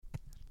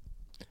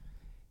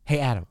Hey,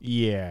 Adam.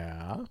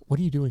 Yeah? What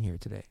are you doing here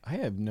today? I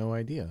have no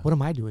idea. What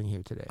am I doing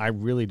here today? I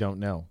really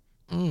don't know.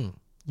 You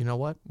know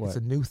what? What? It's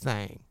a new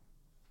thing.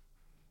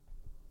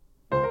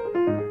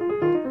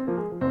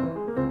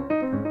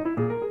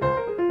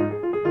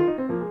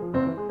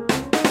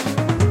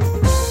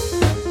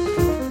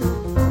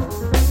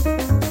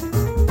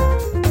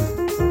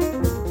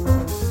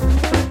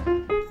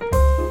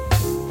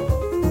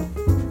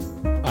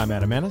 I'm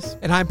Adam Annis.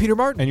 And I'm Peter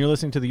Martin. And you're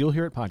listening to the You'll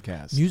Hear It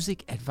podcast.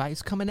 Music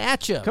advice coming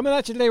at you. Coming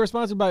at you today, we're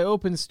sponsored by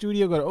Open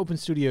Studio. Go to Open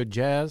Studio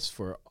Jazz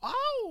for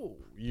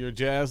your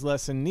jazz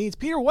lesson needs.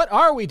 Peter, what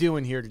are we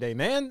doing here today,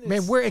 man?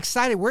 Man, we're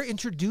excited. We're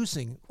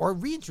introducing or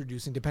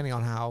reintroducing, depending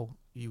on how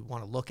you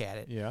want to look at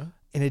it,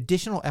 an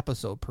additional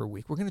episode per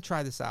week. We're going to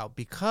try this out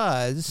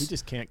because we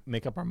just can't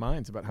make up our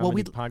minds about how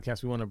many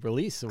podcasts we want to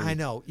release. I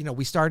know. You know,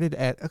 we started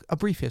at a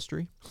brief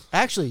history.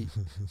 Actually,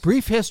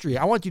 brief history.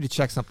 I want you to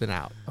check something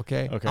out,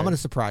 okay? I'm going to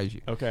surprise you.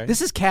 Okay.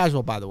 This is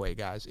casual, by the way,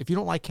 guys. If you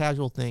don't like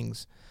casual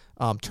things,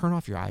 turn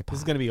off your iPod. This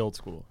is going to be old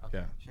school. Okay.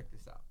 Yeah. Check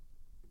this out.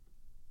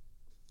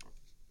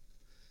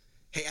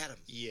 Hey, Adam.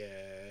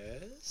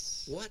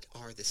 Yes? What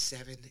are the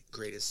 7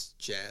 greatest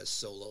jazz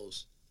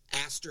solos?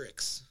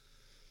 Asterisks.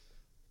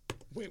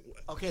 Wait, what?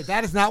 Okay,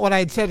 that is not what I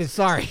intended.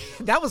 Sorry.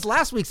 That was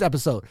last week's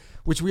episode,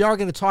 which we are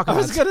going to talk about.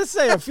 I was going to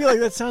say, I feel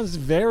like that sounds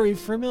very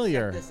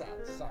familiar. Check this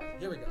out. Sorry.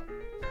 Here we go.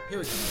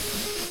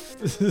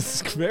 This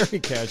is very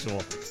casual. I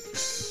want to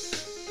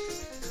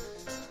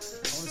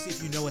see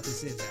if you know what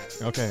this is,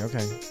 Adam. Okay.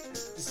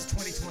 This is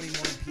 2021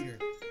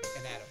 Peter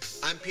and Adam.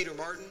 I'm Peter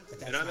Martin.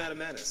 And I'm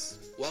Adam Annis.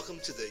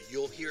 Welcome to the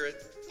You'll Hear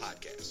It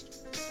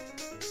podcast.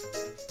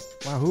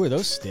 Wow, who are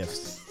those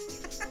stiffs?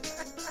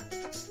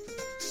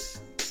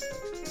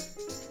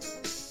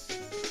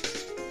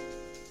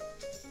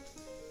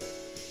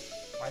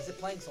 Why is it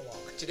playing so long?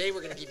 Today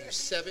we're going to give you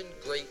 7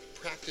 great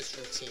practice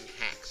routine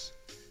hacks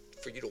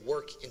for you to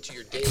work into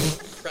your daily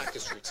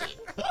practice routine.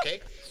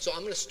 Okay? So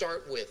I'm going to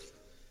start with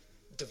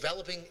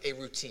developing a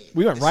routine.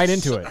 We went right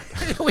into it.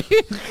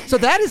 So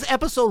that is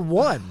episode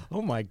 1.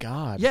 Oh my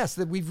God. Yes,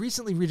 that we've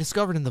recently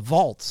rediscovered in the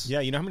vaults.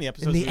 Yeah, you know how many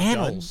episodes In the we've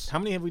annals. done? How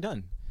many have we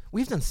done?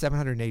 We've done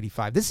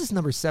 785. This is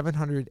number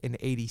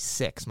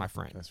 786, my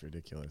friend. That's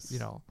ridiculous. You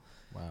know.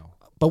 Wow.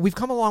 But we've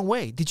come a long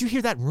way. Did you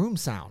hear that room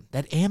sound?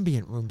 That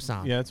ambient room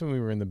sound? Yeah, that's when we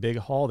were in the big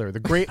hall there. The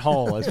Great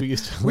Hall, as we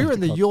used to We were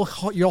in the You'll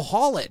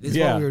Haul It is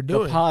what we were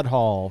doing. the pod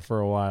hall for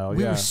a while.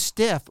 We were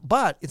stiff,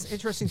 but it's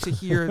interesting to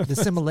hear the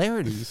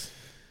similarities.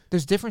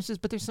 There's differences,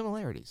 but there's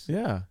similarities.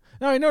 Yeah.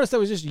 Now, I noticed that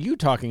was just you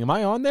talking. Am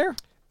I on there?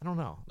 I don't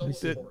know. No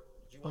support.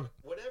 You want,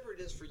 whatever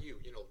it is for you,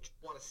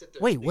 want to sit there.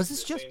 Wait, and was think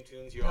this The just... same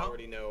tunes you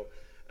already know.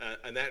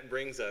 And that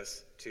brings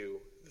us to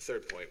the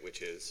third point,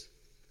 which is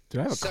Did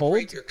I have a separate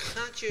cold? your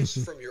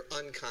conscious from your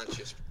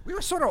unconscious. We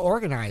were sort of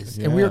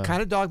organized, and we were Yeah.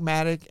 kind of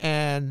dogmatic,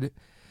 and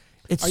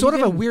it's Are sort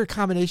you of a getting- weird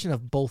combination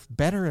of both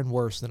better and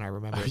worse than I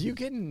remember. Are you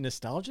getting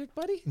nostalgic,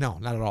 buddy? No,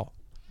 not at all.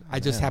 I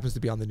just happens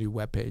to be on the new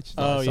webpage. So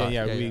Oh, I saw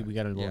yeah. it. We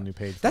got a little new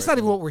page. That's for it. not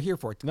even what we're here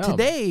for. No.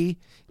 Today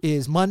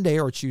is Monday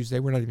or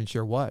Tuesday. We're not even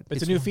sure what.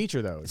 It's a new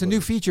feature, though. It's a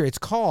new feature. It's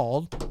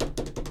called...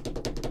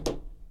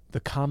 The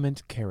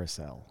Comment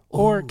Carousel.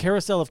 Or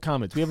Carousel of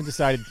Comments. We haven't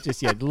decided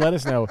just yet. Let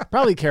us know.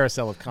 Probably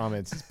Carousel of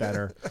Comments is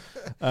better.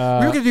 we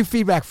were going to do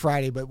Feedback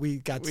Friday, but we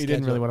got We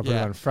didn't really want to put it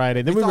Yeah. on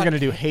Friday. Then we were thought- going to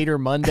do Hater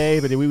Monday,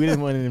 but we didn't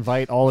want to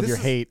invite all of your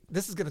hate.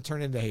 This is going to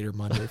turn into Hater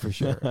Monday for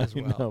sure as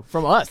well. No,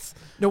 from us.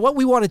 No, what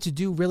we wanted to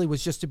do really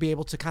was just to be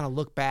able to kind of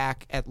look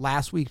back at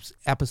last week's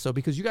episode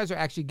because you guys are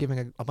actually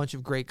giving a bunch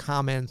of great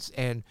comments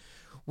and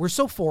we're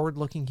so forward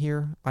looking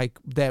here, like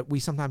that we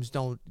sometimes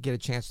don't get a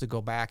chance to go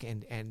back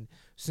and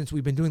since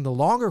we've been doing the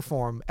longer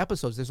form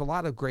episodes, there's a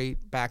lot of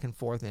great back and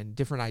forth and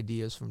different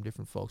ideas from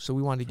different folks. So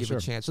we wanted to give a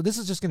chance. So this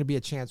is just going to be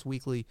a chance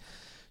weekly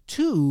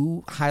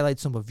to highlight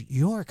some of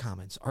your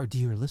comments, our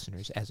dear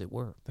listeners, as it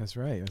were. That's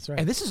right.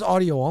 And this is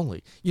audio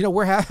only. You know,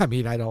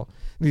 I don't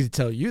need to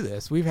tell you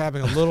this. We're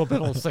having a little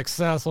bit of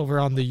success over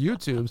on the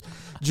YouTubes.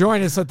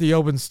 Join us at the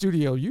Open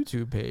Studio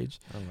YouTube page.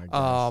 Oh, my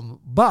gosh.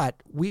 But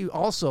we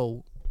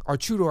also are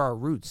true to our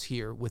roots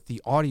here with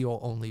the audio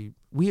only.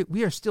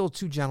 We are still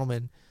 2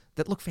 gentlemen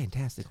that look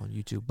fantastic on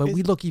YouTube, but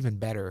we look even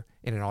better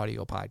in an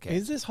audio podcast.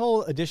 Is this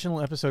whole additional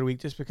episode a week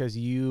just because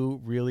you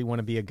really want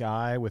to be a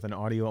guy with an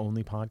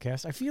audio-only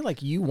podcast? I feel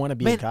like you want to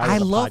be a guy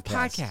with a love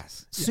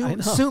podcast.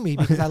 podcasts. Sue me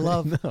because I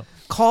love...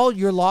 Call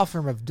your law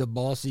firm of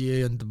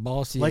DeBossier and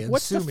DeBossier Like, and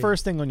what's sue the me.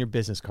 first thing on your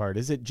business card?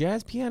 Is it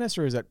jazz pianist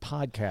or is it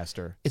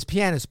podcaster? It's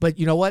pianist, but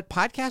you know what?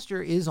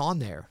 Podcaster is on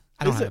there.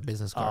 I don't Is have it? a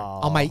business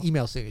card on my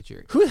email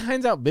signature. Who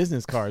hands out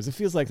business cards? It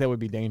feels like that would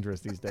be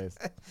dangerous these days.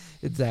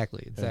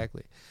 Exactly.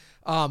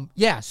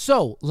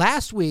 So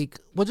last week,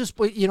 we'll just,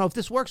 if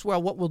this works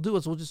well, what we'll do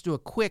is we'll just do a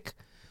quick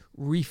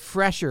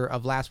refresher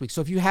of last week.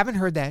 So if you haven't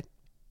heard that,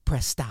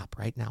 press stop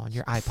right now on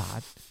your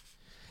iPod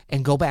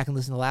and go back and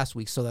listen to last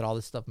week so that all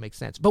this stuff makes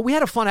sense. But we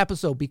had a fun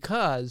episode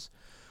because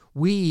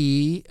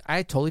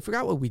I totally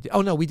forgot what we did.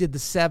 Oh no, we did the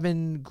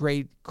 7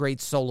 great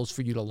solos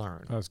for you to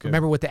learn. That was good.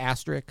 Remember with the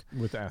asterisk?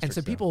 With the asterisk, And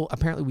so yeah. people,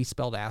 apparently we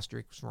spelled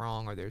asterisks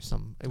wrong, or there's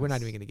some, we're not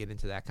even going to get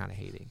into that kind of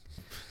hating.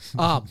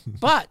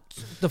 But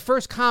the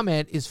first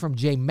comment is from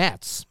Jay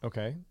Metz,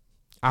 Okay.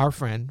 our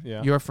friend,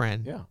 Yeah. your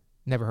friend. Yeah.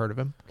 Never heard of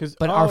him. 'Cause-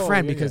 But our oh,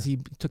 friend, yeah, because yeah.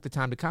 he took the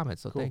time to comment,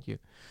 so Cool. thank you.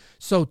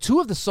 So 2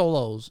 of the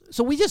solos.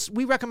 So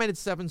we recommended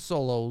 7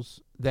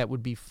 solos that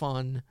would be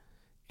fun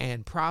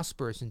and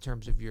prosperous in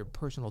terms of your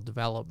personal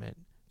development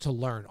to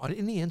learn on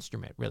in the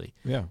instrument, really.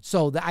 Yeah.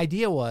 So the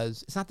idea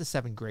was, it's not the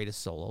 7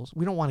 greatest solos.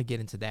 We don't want to get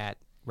into that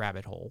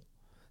rabbit hole,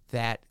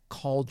 that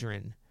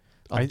cauldron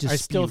of I dispute.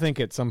 still think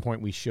at some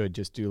point we should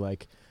just do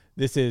like,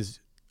 this is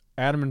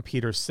Adam and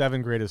Peter's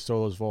 7 greatest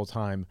solos of all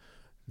time.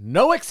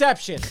 No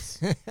exceptions.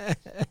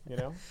 You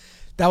know?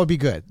 That would be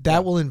good.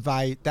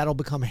 That'll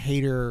become the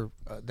hater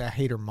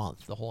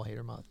month, the whole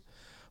hater month.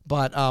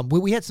 But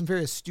we had some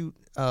very astute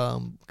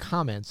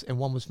comments, and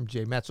one was from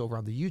Jay Metz over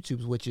on the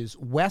YouTubes, which is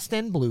West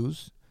End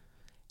Blues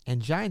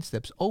and Giant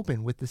Steps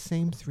open with the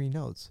same 3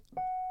 notes.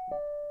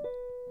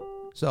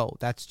 So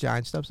that's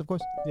Giant Steps, of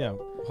course, Yeah.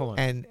 Hold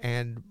on.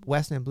 and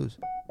West End Blues.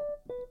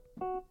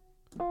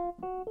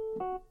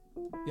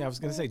 Yeah, I was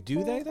going to say,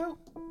 do they though?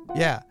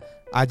 Yeah,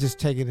 I just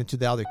take it into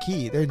the other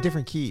key. They're in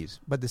different keys,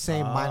 but the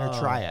same minor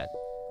triad.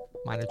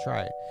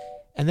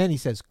 And then he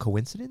says,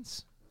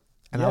 coincidence?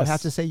 And I would Yes.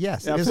 have to say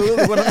yes. it is.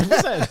 Absolutely,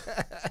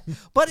 100%.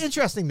 But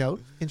interesting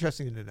note.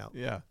 Interesting to know.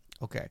 Yeah.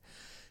 Okay.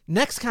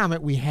 Next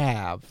comment we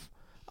have,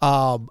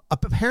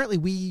 apparently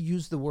we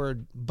used the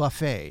word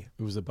buffet.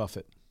 It was a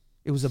Buffett.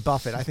 It was a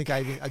Buffett. I think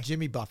a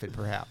Jimmy Buffett,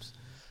 perhaps.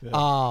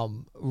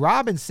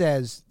 Robin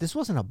says, this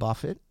wasn't a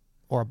Buffett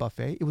or a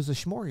buffet. It was a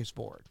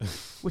smorgasbord,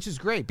 which is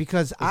great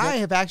because I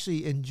have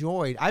actually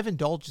I've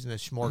indulged in a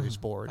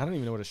smorgasbord I don't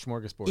even know what a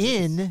smorgasbord is.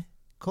 in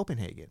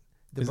Copenhagen,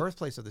 the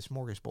birthplace of the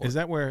smorgasbord. Is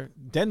that where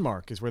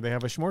Denmark is where they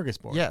have a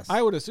smorgasbord? Yes.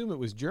 I would assume it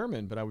was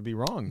German, but I would be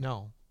wrong.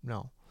 No.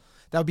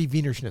 That would be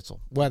Wiener Schnitzel.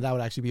 Well, that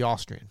would actually be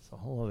Austrian. It's a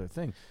whole other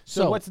thing.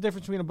 So- So what's the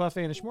difference between a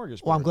buffet and a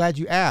smorgasbord? Well, I'm glad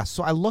you asked.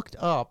 So I looked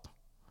up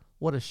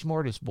what a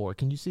smorgasbord.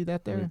 Can you see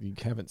that there? You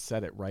haven't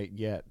said it right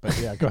yet, but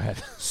yeah, go ahead.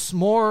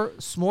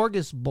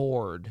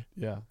 Smorgasbord.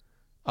 Yeah.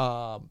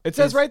 It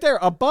says right there,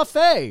 a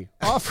buffet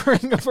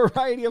offering a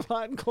variety of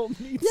hot and cold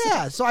meats.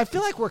 Yeah, so I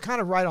feel like we're kind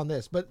of right on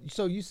this. But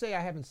so you say I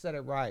haven't said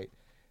it right.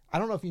 I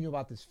don't know if you knew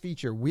about this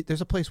feature.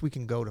 There's a place we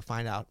can go to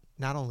find out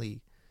not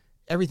only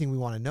everything we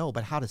want to know,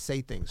 but how to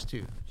say things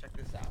too. Check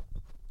this out.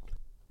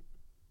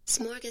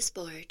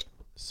 Smorgasbord.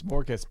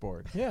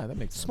 Smorgasbord. Yeah, that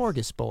makes sense.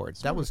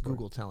 Smorgasbord. That was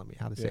Google telling me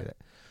how to say Yeah. that.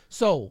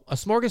 So a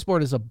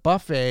smorgasbord is a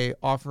buffet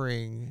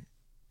offering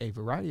a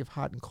variety of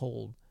hot and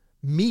cold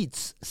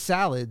meats,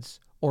 salads,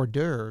 hors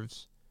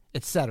d'oeuvres,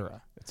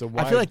 etc. It's a I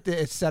wide, feel like the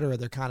etc.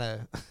 They're kind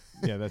of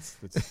yeah, that's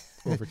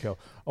overkill.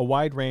 A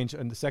wide range,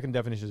 and the second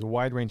definition is a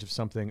wide range of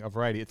something, a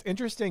variety. It's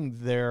interesting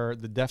there,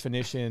 the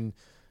definition,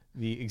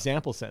 the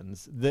example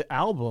sentence. The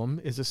album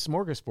is a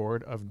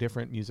smorgasbord of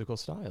different musical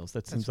styles.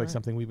 That seems like right.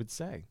 something we would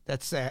say.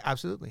 that's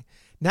absolutely.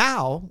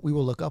 Now we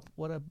will look up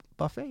what a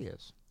buffet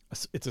is.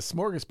 It's a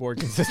smorgasbord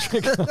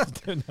consisting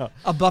of no.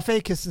 A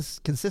buffet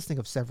consisting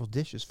of several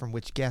dishes from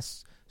which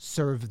guests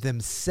serve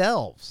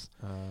themselves.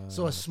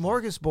 So a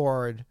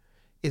smorgasbord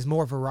is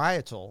more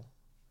varietal.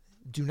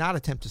 Do not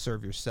attempt to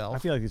serve yourself. I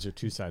feel like these are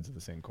two sides of the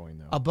same coin,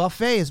 though. A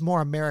buffet is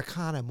more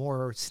Americana,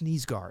 more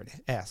sneeze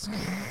guard-esque.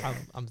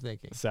 I'm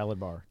thinking. Salad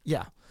bar.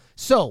 Yeah.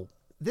 So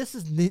this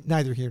is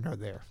neither here nor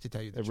there, to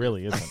tell you the It truth.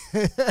 really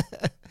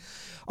isn't.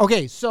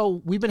 Okay,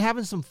 so we've been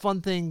having some fun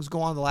things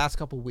go on the last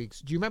couple of weeks.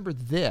 Do you remember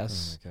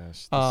this? Oh my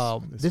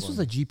gosh. This was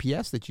one. a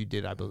GPS that you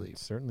did, I believe. It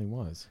certainly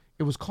was.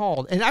 It was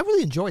called, and I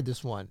really enjoyed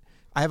this one.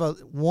 I have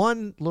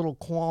one little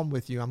qualm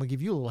with you. I'm going to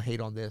give you a little hate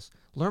on this.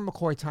 Learn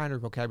McCoy Tyner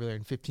vocabulary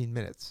in 15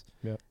 minutes.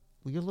 Yeah.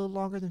 Will you get a little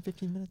longer than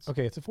 15 minutes?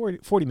 Okay, it's a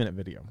 40-minute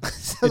video.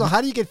 So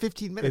how do you get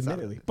 15 minutes out of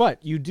Admittedly. it?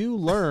 But you do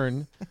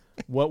learn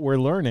what we're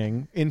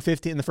learning in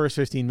the first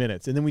 15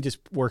 minutes, and then we just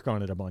work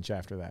on it a bunch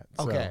after that.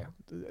 So, Okay.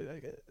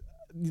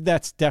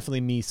 that's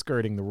definitely me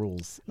skirting the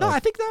rules. No, of- I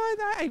think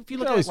that if you you look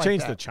can at always it like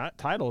change that. the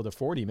title to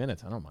 40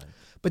 minutes. I don't mind.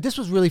 But this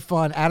was really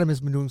fun. Adam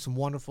has been doing some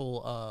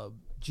wonderful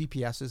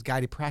GPSs,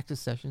 guided practice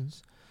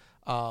sessions,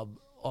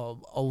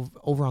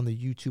 over on the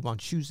YouTube on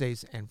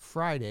Tuesdays and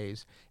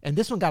Fridays. And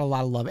this one got a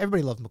lot of love.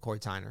 Everybody loves McCoy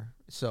Tyner.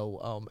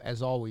 So,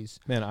 as always,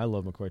 Man, I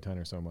love McCoy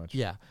Tyner so much.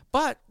 yeah.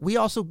 But we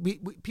also,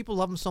 people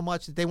love him so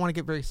much that they want to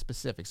get very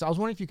specific. So I was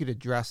wondering if you could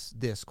address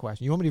this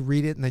question. You want me to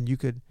read it and then you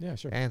could Yeah,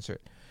 sure. answer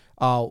it.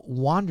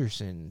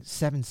 Wanderson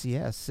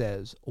 7CS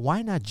says,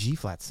 why not G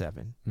flat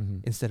 7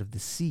 instead of the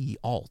C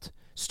alt,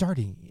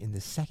 starting in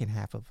the second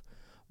half of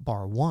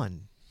bar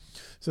 1?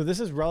 So this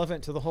is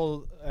relevant to the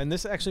whole, and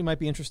this actually might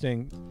be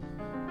interesting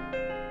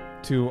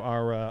to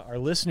our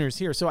listeners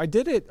here. So I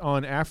did it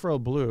on Afro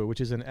Blue,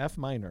 which is an F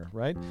minor,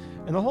 right?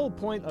 And the whole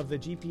point of the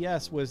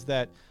GPS was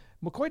that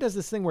McCoy does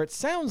this thing where it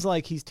sounds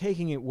like he's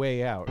taking it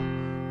way out.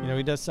 You know,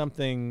 he does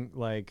something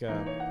like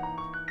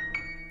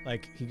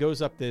he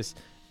goes up this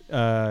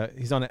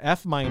he's on an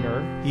F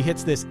minor. He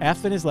hits this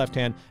F in his left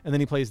hand, and then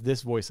he plays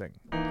this voicing: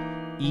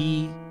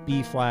 E,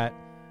 B flat,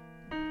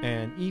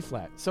 and E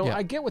flat. So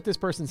I get what this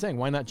person's saying.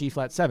 Why not G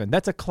flat 7?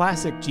 That's a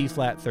classic G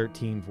flat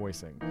 13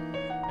 voicing.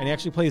 And he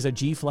actually plays a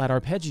G flat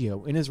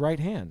arpeggio in his right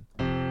hand.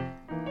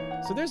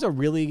 So there's a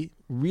really,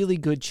 really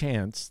good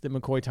chance that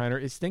McCoy Tyner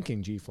is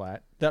thinking G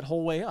flat that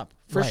whole way up,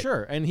 for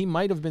sure. And he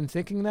might have been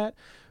thinking that,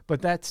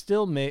 but that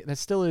still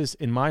is,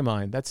 in my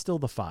mind, that's still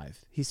the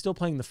 5. He's still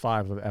playing the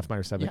 5 of F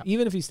minor 7. Yeah.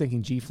 Even if he's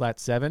thinking G flat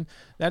 7,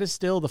 that is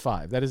still the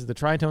 5. That is the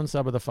tritone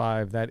sub of the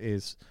 5. That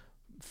is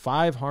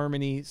 5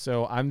 harmony.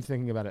 So I'm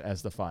thinking about it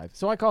as the 5.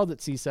 So I called it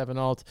C7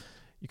 alt.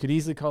 You could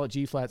easily call it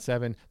G flat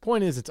 7.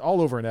 Point is, it's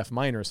all over an F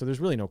minor, so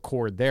there's really no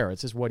chord there.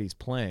 It's just what he's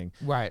playing.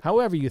 Right.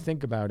 However you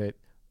think about it,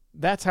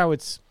 that's how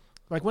it's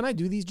like when I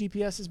do these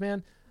GPSs,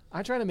 man,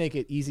 I try to make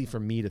it easy for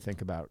me to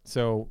think about.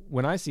 So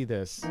when I see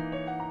this,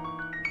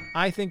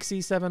 I think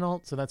C7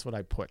 alt, so that's what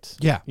I put.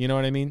 Yeah. You know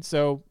what I mean?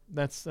 So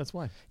that's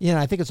why. Yeah, and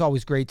I think it's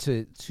always great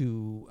to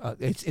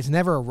it's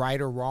never a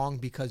right or wrong,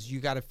 because you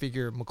got to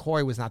figure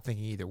McCoy was not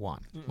thinking either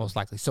one, most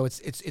likely. So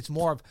it's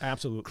more of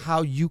absolutely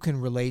how you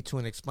can relate to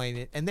and explain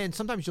it. And then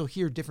sometimes you'll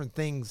hear different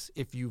things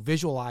if you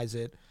visualize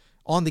it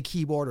on the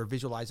keyboard or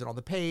visualize it on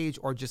the page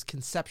or just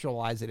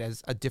conceptualize it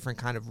as a different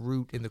kind of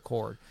root in the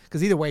chord.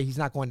 Because either way, he's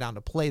not going down to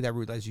play that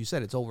root. As you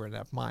said, it's over in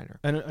F minor.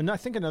 And I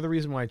think another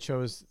reason why I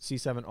chose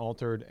C7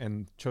 altered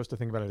and chose to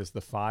think about it as the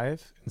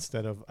 5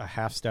 instead of a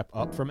half step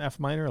up from F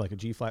minor, like a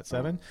G flat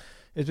 7,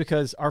 is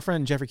because our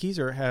friend Jeffrey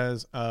Keyser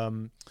has,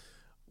 on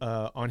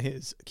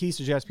his Keys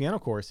to Jazz Piano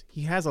course,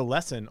 he has a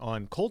lesson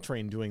on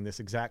Coltrane doing this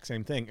exact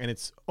same thing, and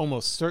it's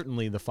almost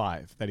certainly the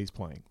 5 that he's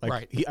playing.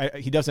 Like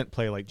he doesn't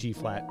play like G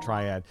flat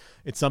triad;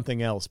 it's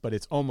something else, but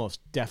it's almost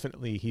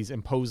definitely he's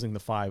imposing the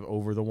 5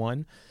 over the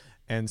 1,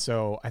 and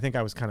so I think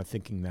I was kind of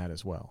thinking that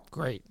as well.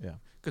 Great, yeah,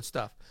 good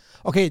stuff.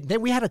 Okay,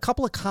 then we had a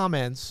couple of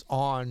comments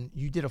on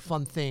you did a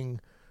fun thing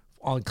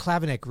on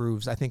clavinet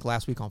grooves, I think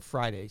last week on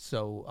Friday.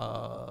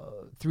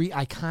 So 3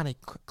 iconic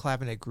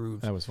clavinet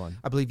grooves. That was fun.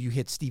 I believe you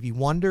hit Stevie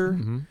Wonder,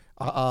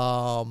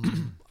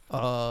 Parliament,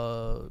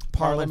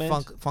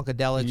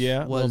 Funkadelic.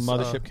 Yeah, was, little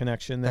Mothership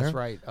Connection there. That's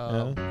right.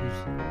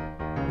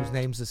 Whose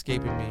name's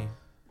escaping me?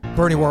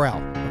 Bernie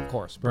Worrell, of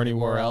course. Bernie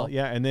Worrell.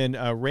 Yeah, and then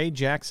Ray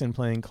Jackson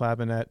playing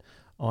clavinet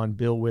on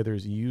Bill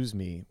Withers' Use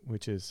Me,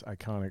 which is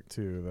iconic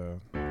too.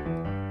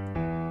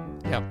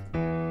 Yep.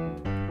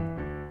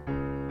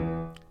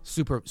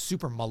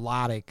 Super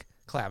melodic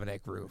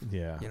clavinet groove.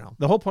 Yeah. You know.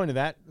 The whole point of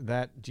that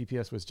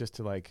GPS was just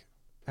to like,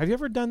 have you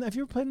ever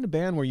played in a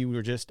band where you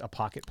were just a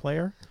pocket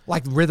player?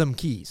 Like rhythm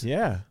keys.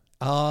 Yeah.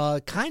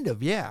 Kind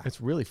of, yeah. It's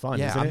really fun.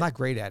 Yeah, isn't I'm it? not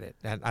great at it,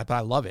 but I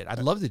love it. I'd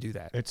love to do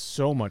that. It's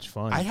so much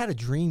fun. I had a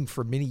dream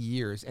for many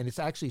years, and it's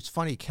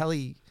funny.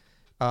 Kelly,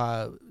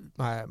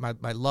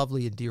 my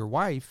lovely and dear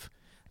wife,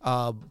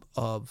 of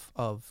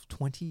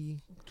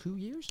 22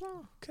 years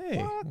now.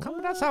 Okay,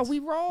 that's how we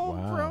roll,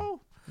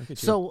 bro.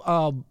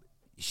 So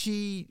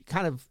she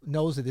kind of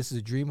knows that this is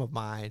a dream of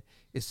mine,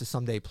 is to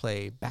someday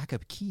play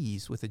backup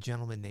keys with a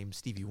gentleman named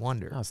Stevie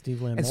Wonder. Oh,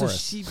 Steve Lynn and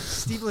Morris. So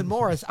Steve Lynn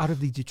Morris out of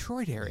the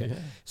Detroit area. Yeah.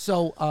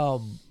 So,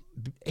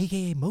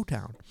 a.k.a.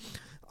 Motown,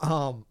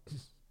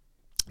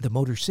 the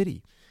Motor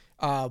City.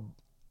 Go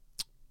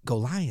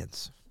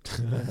Lions.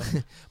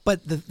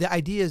 But the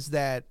idea is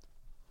that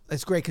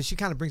it's great because she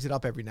kind of brings it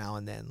up every now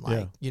and then.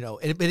 Like, you know,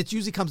 but it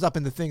usually comes up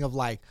in the thing of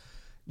like,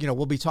 you know,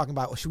 we'll be talking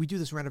about, should we do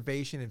this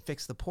renovation and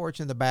fix the porch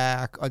in the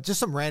back? Or just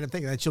some random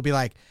thing. And then she'll be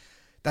like,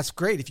 that's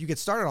great if you get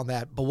started on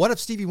that. But what if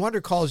Stevie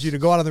Wonder calls you to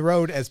go out on the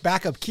road as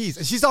backup keys?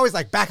 And she's always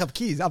like, backup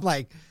keys. I'm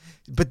like,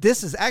 but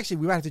this is actually,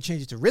 we might have to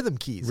change it to rhythm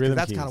keys. Because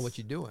that's kind of what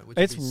you're doing. Which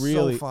it's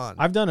really so fun.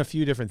 I've done a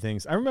few different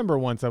things. I remember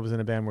once I was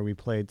in a band where we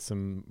played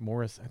some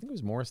Morris, I think it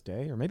was Morris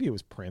Day, or maybe it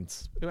was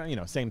Prince. You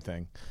know, same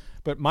thing.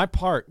 But my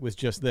part was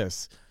just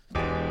this.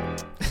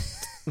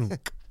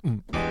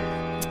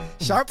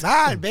 Sharp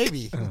 9,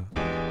 baby.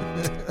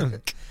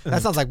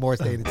 That sounds like Morris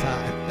Day at a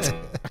time.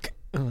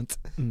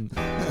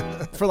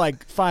 For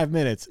like 5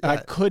 minutes. I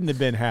couldn't have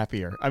been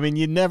happier. I mean,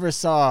 you never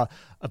saw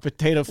a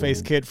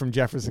potato-faced kid from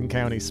Jefferson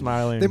County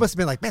smiling. They must have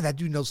been like, man, that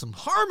dude knows some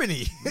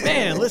harmony.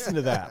 Man, listen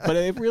to that. But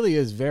it really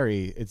is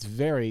it's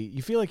very,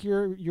 you feel like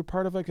you're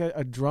part of like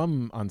a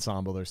drum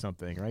ensemble or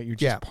something, right? You're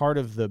just part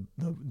of the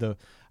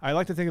I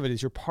like to think of it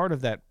as you're part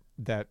of that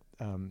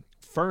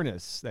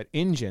furnace, that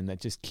engine that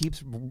just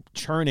keeps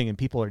churning and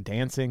people are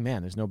dancing.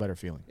 Man, there's no better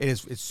feeling.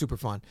 It's super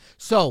fun.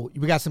 So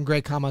we got some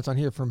great comments on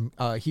here from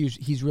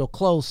he's real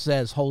close,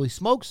 says, holy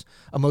smokes,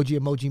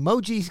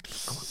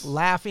 emoji,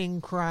 laughing,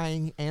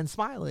 crying, and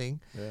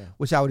smiling,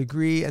 which I would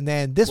agree. And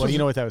then this you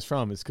know what that was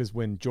from? It's because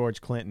when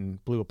George Clinton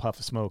blew a puff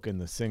of smoke in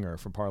the singer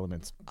from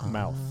Parliament's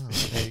mouth.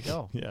 There you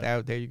go.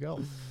 There you go.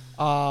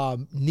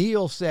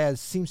 Neil says,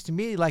 seems to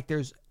me like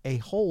there's a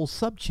whole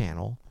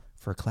sub-channel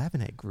for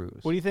clavinet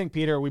grooves. What do you think,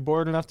 Peter? Are we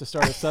bored enough to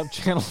start a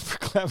sub-channel for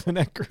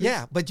clavinet grooves?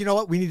 Yeah, but you know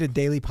what? We need a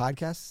daily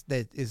podcast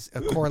that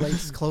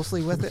correlates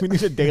closely with it. We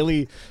need a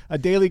daily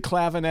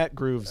clavinet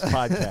grooves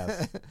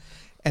podcast.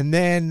 And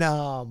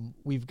then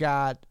we've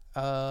got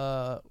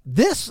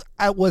this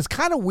was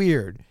kind of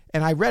weird.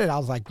 And I read it. I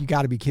was like, you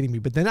got to be kidding me.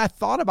 But then I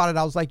thought about it.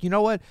 I was like, you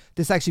know what?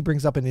 This actually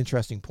brings up an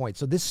interesting point.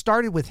 So this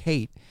started with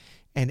hate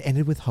and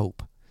ended with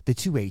hope. The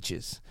two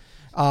H's.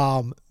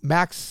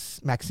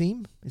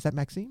 Maxime? Is that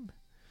Maxime?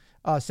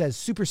 Says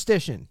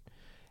superstition.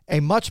 A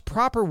much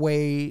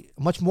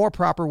more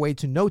proper way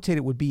to notate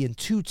it would be in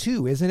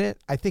 2/2, isn't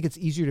it? I think it's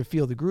easier to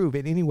feel the groove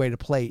and any way to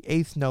play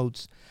eighth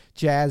notes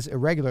jazz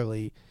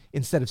irregularly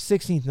instead of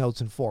 16th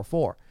notes in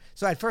 4/4.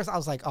 So at first I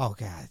was like, oh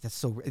God,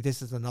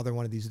 this is another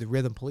one of these, the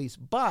rhythm police.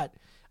 But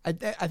I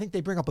think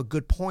they bring up a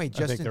good point.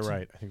 I think they're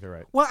right.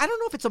 Well, I don't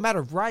know if it's a matter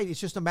of right. It's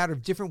just a matter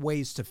of different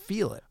ways to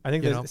feel it. I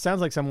think it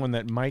sounds like someone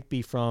that might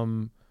be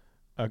from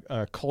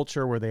a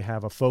culture where they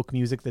have a folk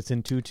music that's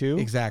in 2/2.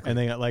 Exactly. And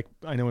they got, like,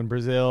 I know in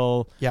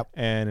Brazil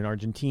and in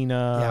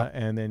Argentina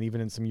and then even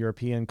in some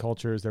European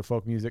cultures, their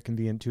folk music can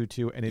be in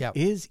 2/2. And it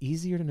is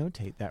easier to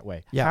notate that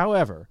way. Yep.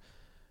 However,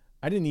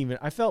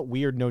 I felt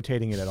weird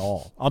notating it at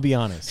all. I'll be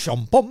honest. We've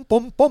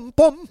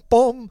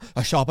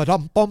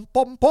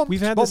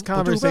had this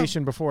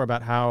conversation before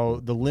about how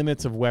the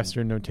limits of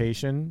Western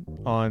notation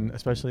on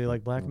especially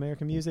like Black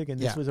American music. And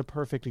this was a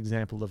perfect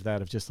example of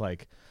that, of just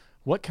like,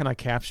 what can I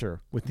capture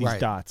with these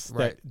dots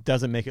that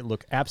doesn't make it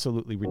look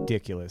absolutely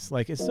ridiculous?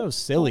 Like, it's so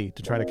silly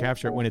to try to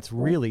capture it when it's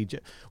really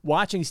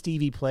watching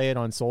Stevie play it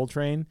on Soul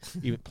Train,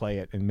 even play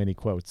it in many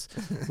quotes,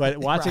 but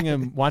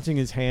watching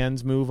his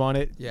hands move on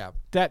it,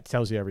 that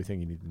tells you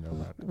everything you need to know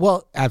about it.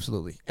 Well,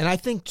 absolutely. And I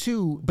think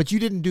too, but you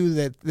didn't do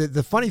that.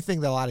 The funny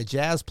thing that a lot of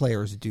jazz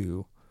players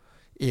do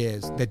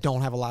is that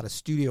don't have a lot of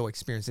studio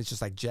experience. It's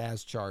just like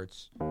jazz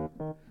charts.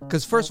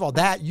 Because first of all,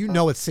 that, you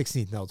know, it's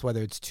 16th notes,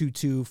 whether it's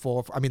 2/2,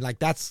 4. I mean, like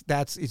that's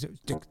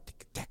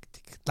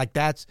like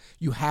that's,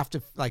 you have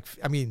to, like,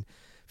 I mean,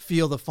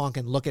 feel the funk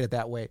and look at it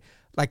that way.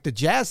 Like the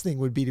jazz thing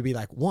would be to be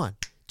like 1,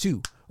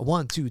 2,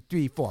 1, 2,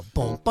 3, 4,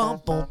 boom,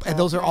 boom, boom, and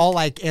those are all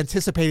like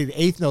anticipated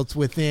eighth notes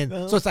within.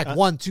 So it's like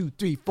 1, 2,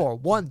 3, 4,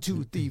 1,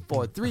 2, 3,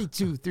 4, 3,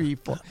 2, 3,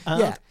 4.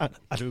 Yeah.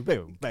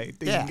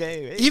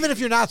 Even if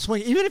you're not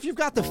swinging, even if you've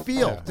got the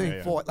feel,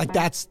 3, 4, like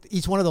that's,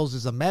 each one of those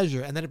is a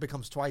measure, and then it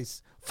becomes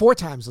 4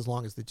 times as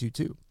long as the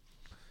 2/2.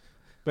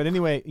 But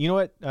anyway, you know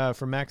what?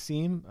 For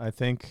Maxime, I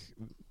think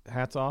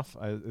hats off.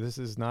 This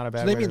is not a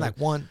bad. So they mean like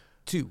 1,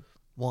 2,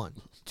 1,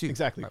 2.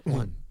 Exactly. Right,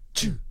 1,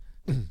 2.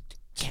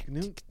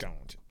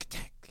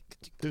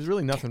 There's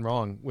really nothing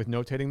wrong with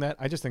notating that.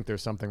 I just think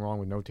there's something wrong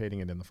with notating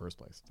it in the first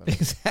place.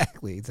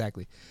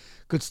 Exactly.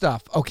 Good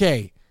stuff.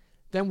 Okay.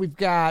 Then we've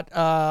got,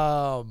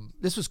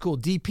 this was cool.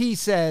 DP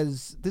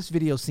says, this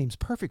video seems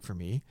perfect for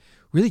me.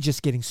 Really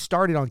just getting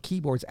started on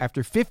keyboards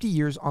after 50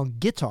 years on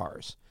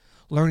guitars.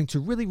 Learning to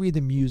really read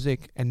the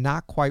music and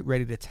not quite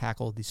ready to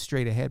tackle the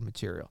straight ahead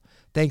material.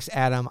 Thanks,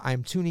 Adam.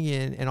 I'm tuning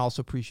in and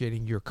also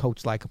appreciating your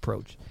coach-like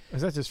approach.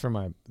 Is that just for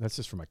my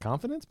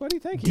confidence, buddy?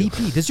 Thank you.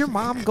 DP. Does your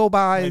mom go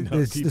by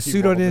the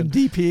pseudonym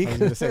DP? I was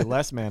going to say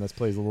Les Manis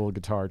plays a little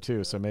guitar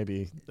too, so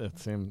maybe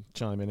that's him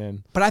chiming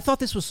in. But I thought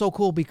this was so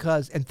cool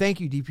because, and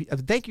thank you,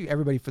 DP. Thank you,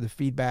 everybody, for the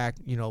feedback,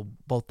 you know,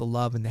 both the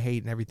love and the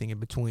hate and everything in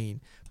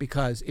between,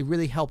 because it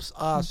really helps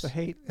us. The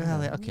hate?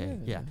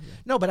 Yeah.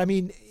 No, but I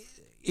mean,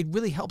 it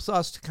really helps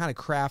us to kind of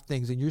craft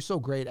things, and you're so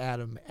great,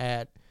 Adam,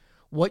 at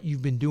what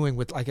you've been doing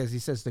with, like, as he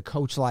says, the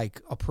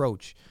coach-like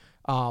approach.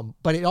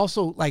 But it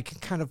also,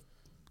 like, kind of,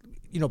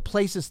 you know,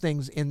 places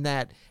things in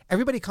that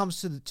everybody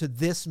comes to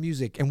this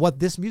music, and what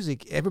this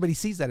music, everybody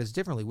sees that as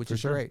differently, which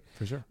is great.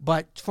 For sure.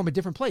 But from a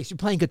different place. You're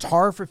playing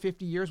guitar for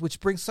 50 years, which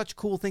brings such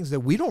cool things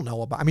that we don't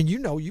know about. I mean, you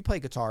know, you play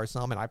guitar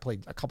some, and I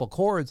played a couple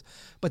chords,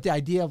 but the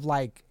idea of,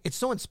 like, it's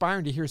so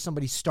inspiring to hear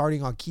somebody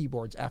starting on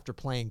keyboards after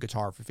playing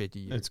guitar for 50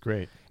 years. It's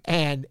great.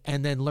 And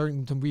then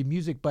learning to read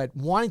music, but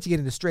wanting to get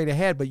into straight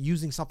ahead, but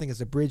using something as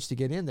a bridge to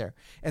get in there.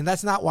 And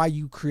that's not why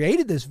you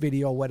created this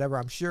video or whatever,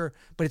 I'm sure,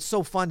 but it's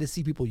so fun to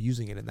see people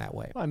using it in that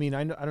way. Well, I mean,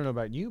 I don't know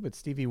about you, but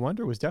Stevie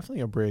Wonder was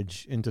definitely a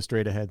bridge into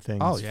straight ahead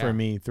things for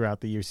me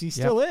throughout the years. He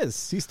still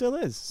is. He still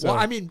is. So. Well,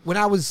 I mean, when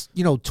I was,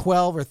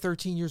 12 or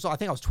 13 years old, I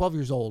think I was 12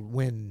 years old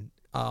when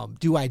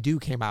Do I Do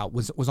came out,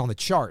 was on the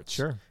charts.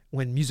 Sure.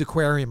 When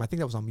Musicarium, I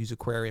think that was on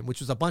Musicarium, which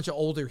was a bunch of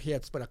older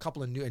hits, but a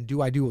couple of new, and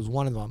Do I Do was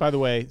one of them. By the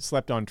way,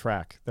 Slept on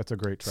Track. That's a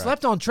great track.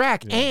 Slept on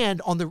Track, and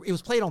it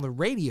was played on the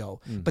radio,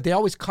 but they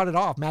always cut it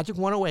off. Magic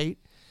 108.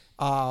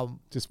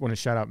 Just want to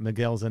shout out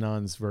Miguel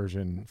Zenon's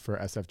version for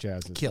SF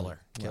Jazz. Killer.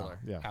 Wow.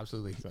 Yeah,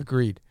 absolutely. So.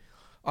 Agreed.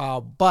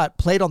 But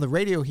played on the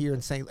radio here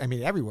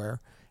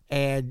everywhere.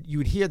 And you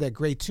would hear that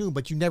great tune,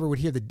 but you never would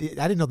hear I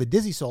didn't know the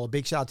Dizzy solo.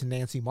 Big shout out to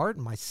Nancy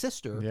Martin, my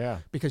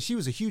sister, because she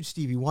was a huge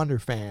Stevie Wonder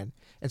fan.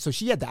 And so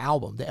she had the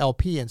album, the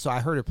LP. And so I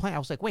heard her playing. I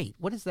was like, wait,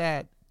 what is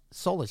that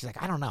solo? She's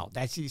like, I don't know.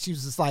 She was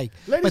just like,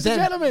 ladies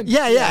and gentlemen.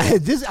 Yeah.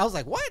 I was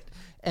like, what?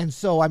 And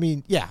so, I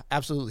mean, yeah,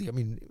 absolutely. I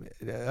mean,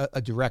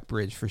 a direct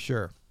bridge for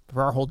sure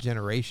for our whole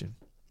generation.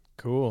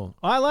 Cool.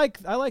 I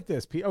like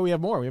this. Oh, we have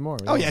more.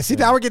 Oh, yeah. See,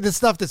 now we're getting the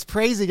stuff that's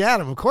praising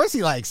Adam. Of course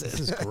he likes it. This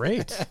is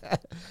great.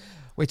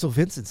 Wait till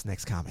Vincent's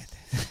next comment.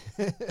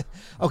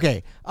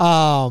 Okay.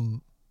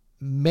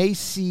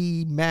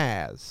 Macy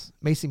Maz.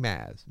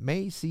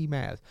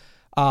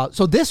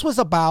 So this was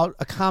about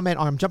a comment.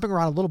 I'm jumping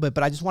around a little bit,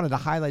 but I just wanted to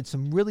highlight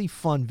some really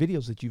fun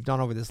videos that you've done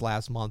over this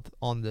last month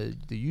on the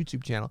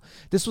YouTube channel.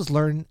 This was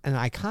learn an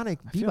iconic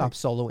bebop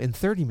solo in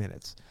 30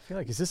 minutes. I feel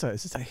like is this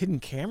a hidden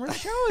camera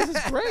show? This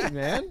is great,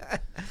 man.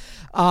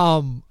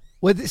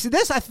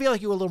 This I feel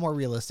like you were a little more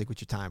realistic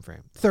with your time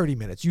frame. 30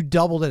 minutes. You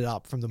doubled it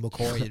up from the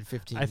McCoy in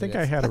 15 minutes. I think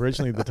I had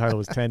originally the title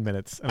was 10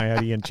 minutes, and I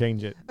had Ian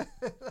change it.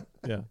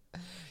 Yeah.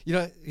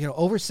 You know,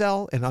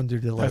 oversell and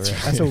underdeliver.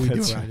 That's what we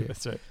do around here.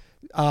 That's right.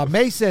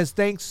 May says,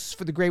 thanks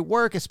for the great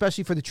work,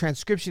 especially for the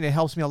transcription. It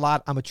helps me a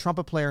lot. I'm a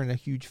trumpet player and a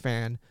huge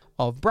fan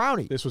of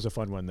Brownie. This was a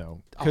fun one,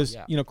 though, because,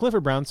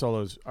 Clifford Brown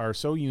solos are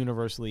so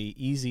universally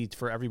easy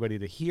for everybody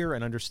to hear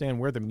and understand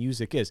where the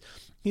music is.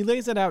 He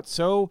lays it out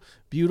so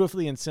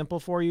beautifully and simple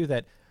for you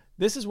that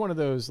this is one of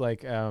those,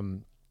 like,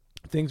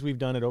 things we've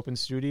done at Open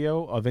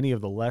Studio of any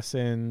of the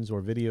lessons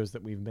or videos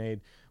that we've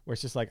made where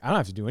it's just like, I don't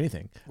have to do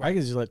anything. Right. I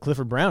can just let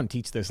Clifford Brown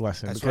teach this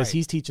lesson because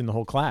he's teaching the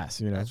whole class.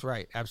 That's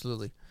right.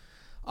 Absolutely.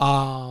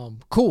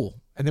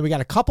 Cool. And then we got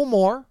a couple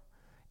more,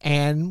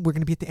 and we're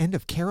going to be at the end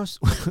of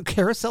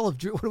Carousel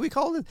of what do we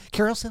call it?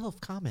 Carousel of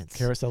Comments.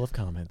 Carousel of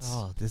Comments.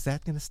 Oh, is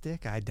that going to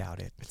stick? I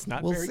doubt it. It's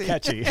not very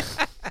catchy.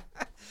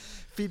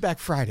 Feedback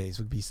Fridays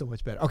would be so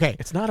much better. Okay.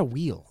 It's not a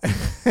wheel.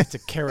 It's a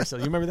carousel.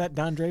 You remember that,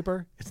 Don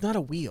Draper? It's not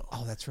a wheel.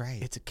 Oh, that's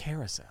right. It's a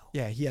carousel.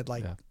 Yeah, he had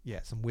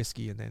some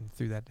whiskey and then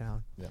threw that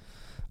down. Yeah.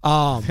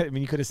 I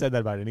mean, you could have said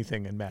that about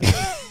anything in Matt.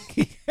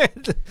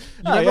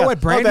 Remember what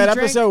brand that he drank?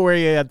 episode where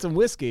he had some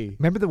whiskey.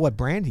 Remember what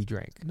brand he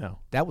drank? No.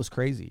 That was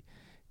crazy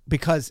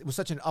because it was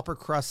such an upper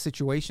crust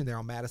situation there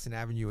on Madison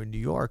Avenue in New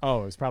York.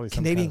 Oh, it was probably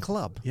some Canadian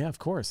Club. Yeah, of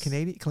course.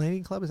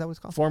 Canadian Club, is that what it's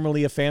called?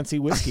 Formerly a fancy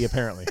whiskey,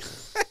 apparently.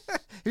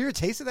 Have you ever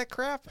tasted that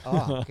crap?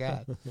 Oh,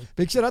 God.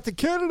 Big shout out to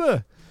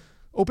Canada.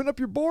 Open up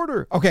your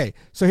border. Okay,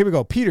 so here we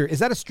go. Peter, is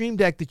that a Stream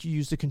Deck that you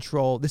use to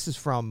control? This is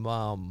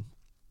from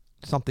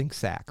something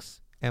sax.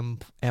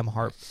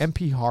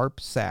 MP Harp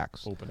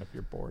sax. Open up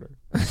your border.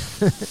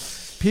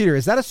 Peter,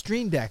 is that a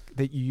Stream Deck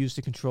that you use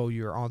to control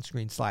your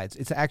on-screen slides?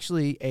 It's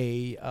actually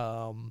a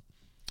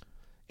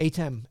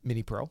ATEM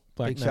Mini Pro.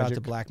 Big shout out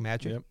to Black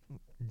Magic. Yep.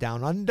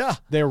 Down under.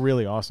 They're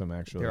really awesome,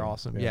 actually. They're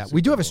awesome. Yeah,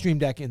 we do have a Stream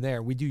Deck in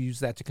there. We do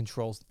use that to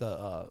control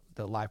the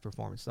live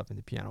performance stuff in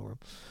the piano room.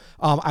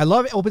 I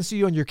love Open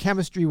Studio and your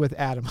chemistry with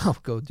Adam. Oh,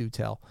 go do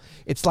tell.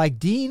 It's like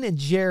Dean and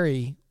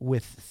Jerry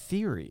with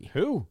Theory.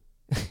 Who?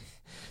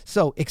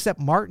 So, except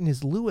Martin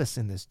is Lewis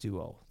in this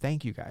duo.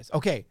 Thank you, guys.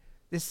 Okay,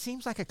 this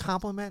seems like a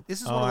compliment.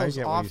 This is one of those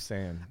I get what you're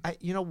saying.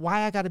 You know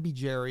why I got to be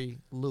Jerry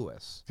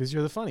Lewis? Because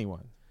you're the funny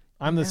one.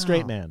 I'm the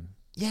straight man.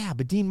 Yeah,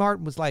 but Dean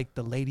Martin was like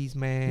the ladies'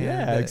 man.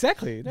 Yeah,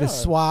 exactly. The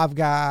suave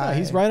guy. No,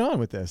 he's right on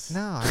with this.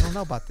 No, I don't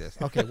know about this.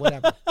 Okay,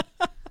 whatever.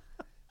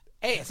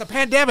 Hey, it's a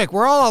pandemic.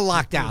 We're all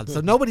on lockdown,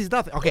 so nobody's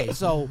nothing. Okay,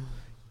 so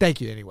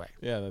thank you anyway.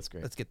 Yeah, that's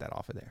great. Let's get that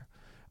off of there.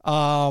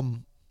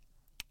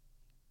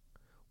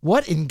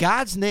 What in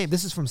God's name?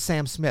 This is from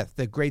Sam Smith,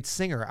 the great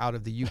singer out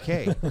of the UK.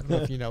 I don't know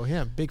if you know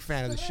him. Big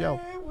fan of the show.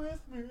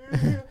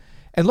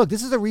 And look,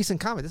 this is a recent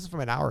comment. This is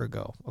from an hour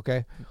ago.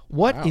 Okay.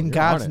 What in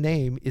God's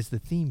name is the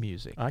theme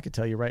music? I could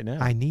tell you right now.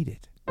 I need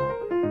it.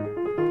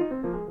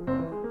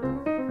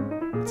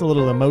 It's a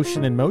little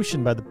Emotion in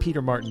Motion by the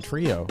Peter Martin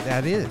Trio.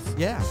 That is,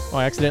 yeah. Oh,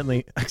 I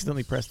accidentally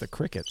pressed the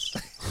crickets.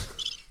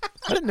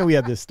 I didn't know we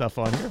had this stuff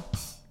on here.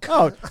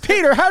 Oh,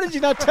 Peter, how did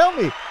you not tell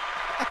me?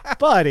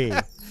 Buddy.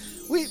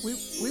 We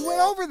went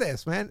over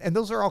this, man, and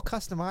those are all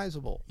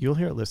customizable. You'll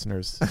hear it,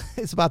 listeners.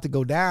 It's about to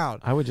go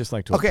down. I would just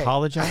like to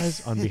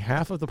apologize on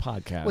behalf of the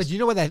podcast. Wait, do you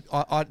know what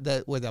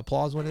that where the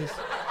applause one is?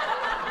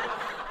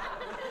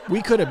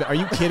 We could have. Are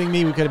you kidding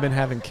me? We could have been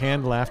having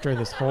canned laughter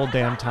this whole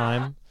damn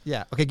time.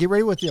 Yeah. Okay, get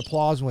ready with the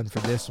applause one for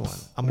this one.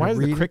 Why are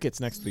the crickets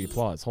next to the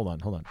applause? Hold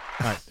on. All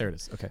right, there it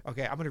is. Okay.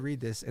 Okay, I'm going to read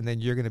this, and then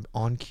you're going to,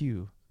 on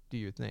cue, do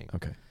your thing.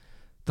 Okay.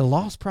 The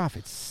Lost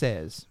Prophet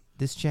says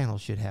this channel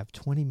should have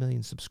 20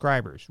 million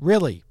subscribers.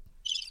 Really?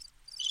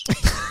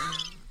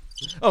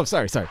 Oh,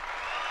 sorry. Oh,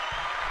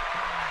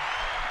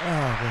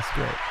 that's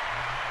great.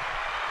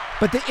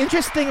 But the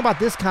interesting thing about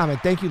this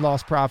comment, thank you,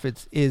 Lost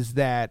Prophets, is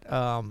that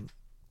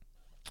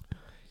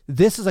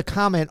this is a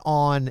comment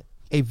on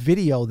a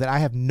video that I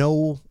have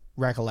no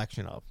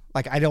recollection of.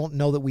 Like, I don't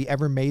know that we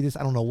ever made this.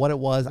 I don't know what it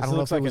was. I don't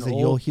know if it was a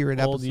You'll Hear It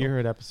episode. Old You'll Hear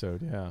It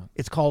episode, yeah.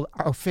 It's called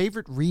Our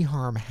Favorite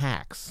Reharm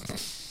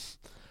Hacks.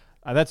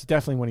 That's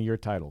definitely one of your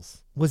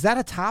titles. Was that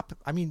a top?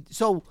 I mean,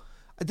 so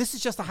this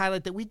is just a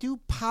highlight that we do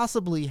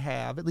possibly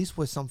have, at least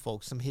with some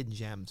folks, some hidden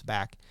gems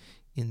back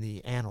in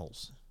the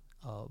annals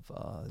of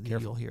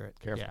You'll Hear It.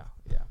 Careful.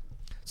 Yeah.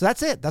 So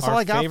that's it. That's all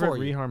I got for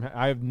you.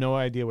 I have no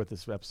idea what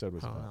this episode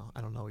was about.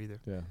 I don't know either.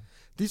 Yeah.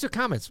 These are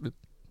comments.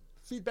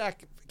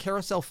 Feedback,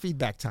 carousel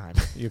feedback time.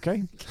 You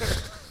okay?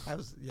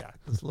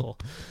 This little,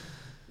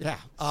 yeah.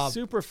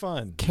 Super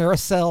fun.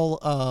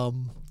 Carousel,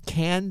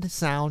 canned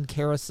sound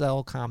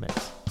carousel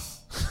comments.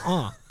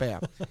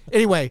 Bam.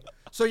 Anyway,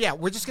 so yeah,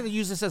 we're just going to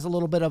use this as a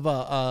little bit of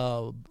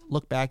a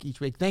look back each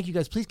week. Thank you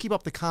guys. Please keep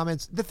up the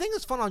comments. The thing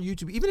that's fun on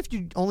YouTube, even if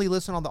you only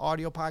listen on the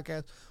audio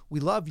podcast, we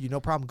love you. No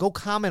problem. Go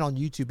comment on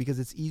YouTube because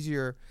it's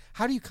easier.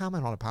 How do you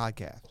comment on a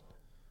podcast?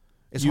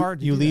 It's hard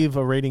to You do leave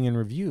a rating and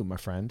review, my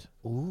friend.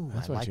 that. Ooh,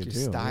 That's I what like you your do.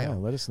 style. Yeah,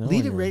 let us know.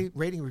 Leave a when you're-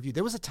 rating and review.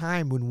 There was a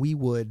time when we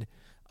would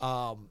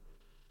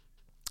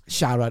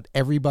shout out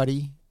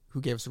everybody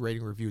who gave us a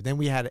rating review. Then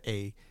we had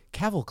a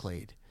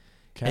cavalcade.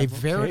 A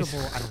veritable,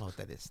 I don't know what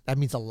that is. That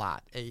means a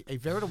lot. A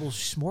veritable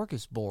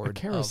smorgasbord. A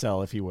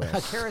carousel, if you will.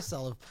 A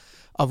carousel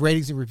of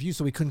ratings and reviews,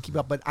 so we couldn't keep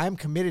up. But I'm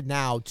committed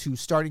now to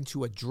starting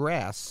to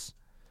address.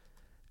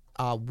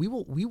 We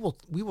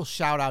will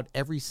shout out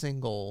every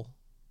single.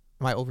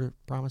 Am I over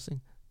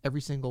promising?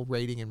 Every single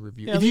rating and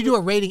review. Yeah, if you do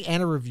a rating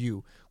and a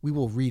review, we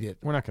will read it.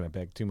 We're not going to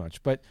beg too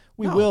much, but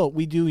we No. will.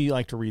 We do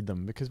like to read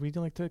them because we do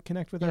like to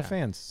connect with our Yeah.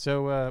 fans.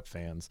 So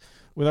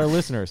with our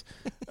listeners.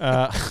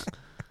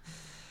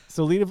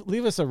 So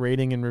leave us a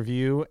rating and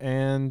review,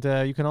 and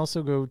you can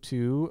also go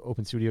to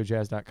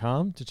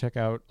openstudiojazz.com to check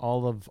out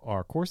all of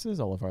our courses,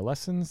 all of our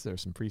lessons.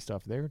 There's some free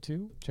stuff there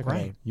too. Check out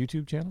our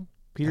YouTube channel.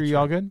 Peter, That's you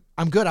all right. good?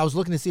 I'm good. I was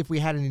looking to see if we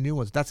had any new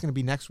ones. That's going to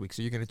be next week,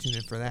 so you're going to tune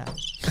in for that.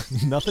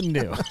 Nothing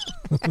new.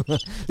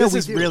 This we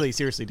is do. really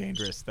seriously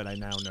dangerous that I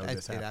now know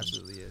this It happens.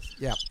 absolutely is.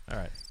 Yeah. All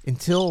right.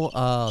 Until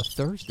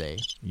Thursday.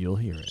 You'll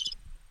hear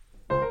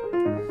it.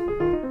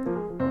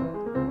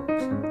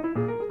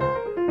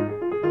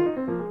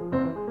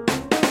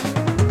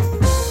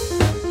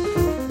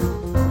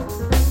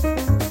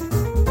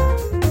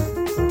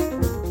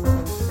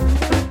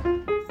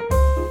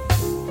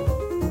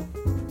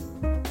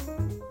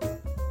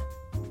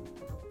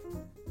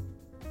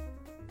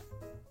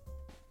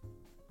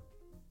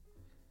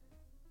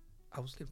 I was going to